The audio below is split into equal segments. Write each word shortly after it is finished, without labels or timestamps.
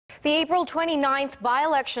The April 29th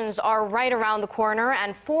by-elections are right around the corner,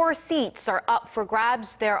 and 4 seats are up for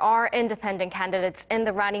grabs. There are independent candidates in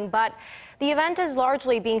the running, but the event is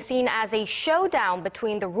largely being seen as a showdown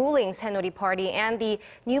between the ruling Saenuri Party and the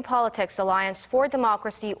New Politics Alliance for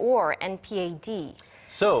Democracy, or NPAD.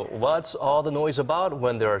 So, what's all the noise about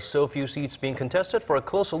when there are so few seats being contested? For a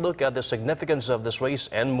closer look at the significance of this race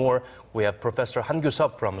and more, we have Professor Han Kyu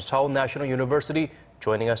from Seoul National University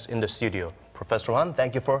joining us in the studio. Professor Han,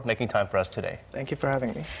 thank you for making time for us today. Thank you for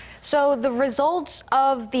having me. So the results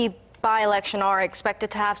of the by-election are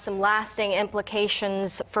expected to have some lasting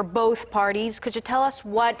implications for both parties. Could you tell us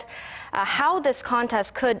how this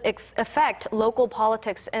contest could affect local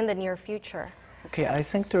politics in the near future? Okay, I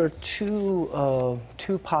think there are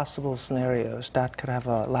two possible scenarios that could have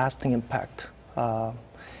a lasting impact.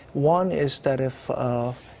 One is that if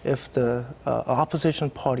the opposition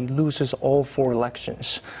party loses all 4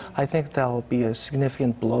 elections, I think that will be a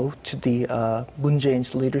significant blow to the Moon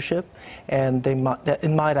Jae-in's leadership, and it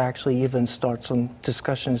might actually even start some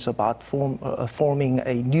discussions about forming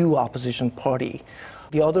a new opposition party.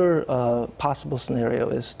 The other possible scenario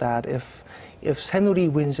is that if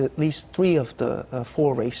Saenuri wins at least 3 of the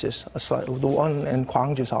 4 races, aside, the one in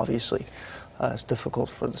Gwangju is obviously it's difficult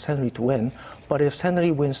for the Saenuri to win, but if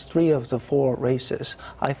Saenuri wins 3 of the 4 races,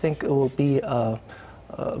 I think it will be a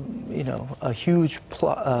huge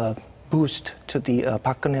boost to the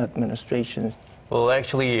Park Geun-hye administration. Well,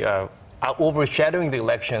 actually, overshadowing the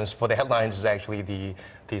elections for the headlines is actually the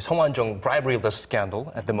Sung Woan bribery list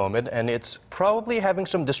scandal at the moment, and it's probably having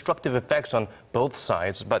some destructive effects on both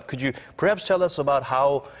sides. But could you perhaps tell us about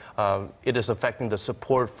how it is affecting the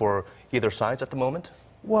support for either sides at the moment?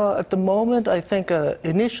 Well, at the moment, I think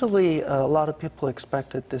initially a lot of people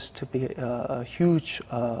expected this to be a huge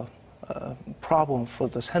problem for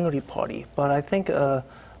the Saenuri Party, but I think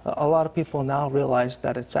a lot of people now realize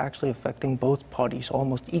that it's actually affecting both parties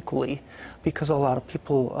almost equally, because a lot of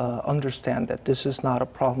people understand that this is not a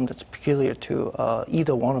problem that's peculiar to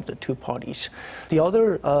either one of the 2 parties. The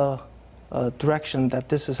other direction that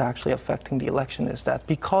this is actually affecting the election is that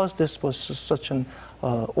because this was such an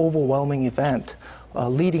overwhelming event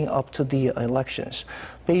leading up to the elections,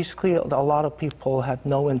 basically a lot of people had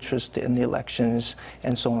no interest in the elections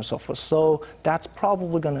and so on and so forth. So that's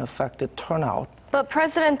probably going to affect the turnout. But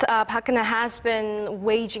President Park Geun-hye has been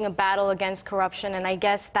waging a battle against corruption, and I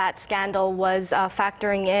guess that scandal was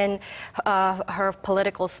factoring in her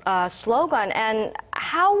political slogan. And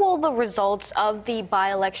how will the results of the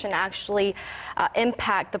by-election actually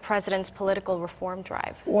impact the president's political reform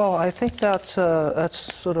drive? Well, I think that's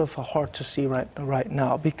sort of hard to see right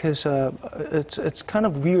now, because it's kind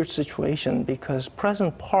of weird situation, because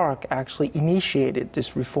President Park actually initiated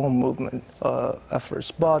this reform movement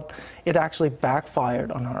efforts, but it actually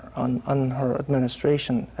backfired on her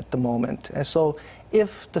administration at the moment. And so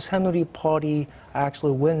if the Saenuri Party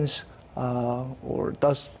actually wins or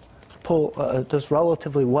does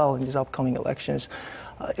relatively well in these upcoming elections,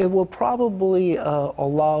 it will probably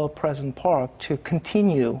allow President Park to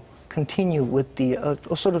continue with the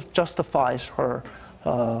sort of justifies her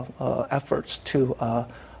efforts to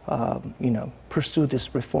pursue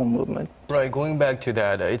this reform movement. Right, going back to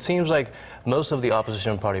that, it seems like most of the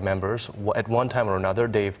opposition party members, at one time or another,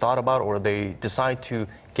 they've thought about or they decide to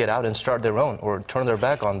get out and start their own or turn their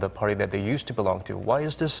back on the party that they used to belong to. Why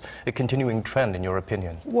is this a continuing trend, in your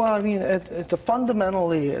opinion? Well, I mean,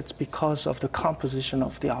 fundamentally, it's because of the composition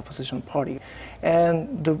of the opposition party.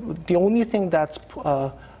 And the only thing that's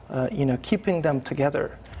keeping them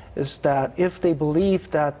together is that if they believe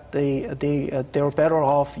that they're better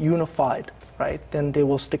off unified, right, then they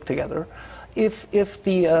will stick together. If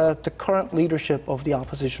the current leadership of the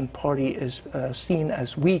opposition party is seen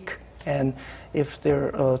as weak, and if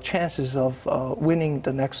their chances of winning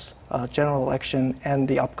the next general election and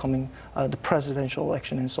the upcoming the presidential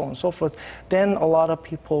election and so on and so forth, then a lot of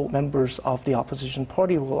people, members of the opposition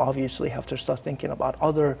party, will obviously have to start thinking about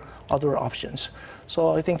other options. So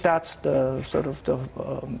I think that's the sort of the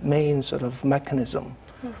main sort of mechanism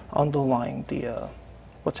underlying the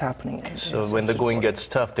what's happening. So when the going gets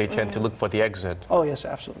tough, they tend to look for the exit. Oh, yes,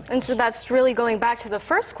 absolutely. And so that's really going back to the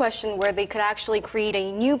first question, where they could actually create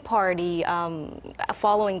a new party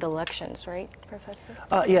following the elections, right, Professor?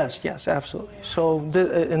 Yes, absolutely. So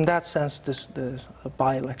in that sense, the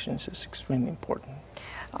by-elections is extremely important.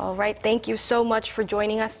 All right, thank you so much for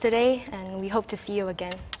joining us today, and we hope to see you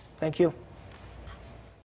again. Thank you.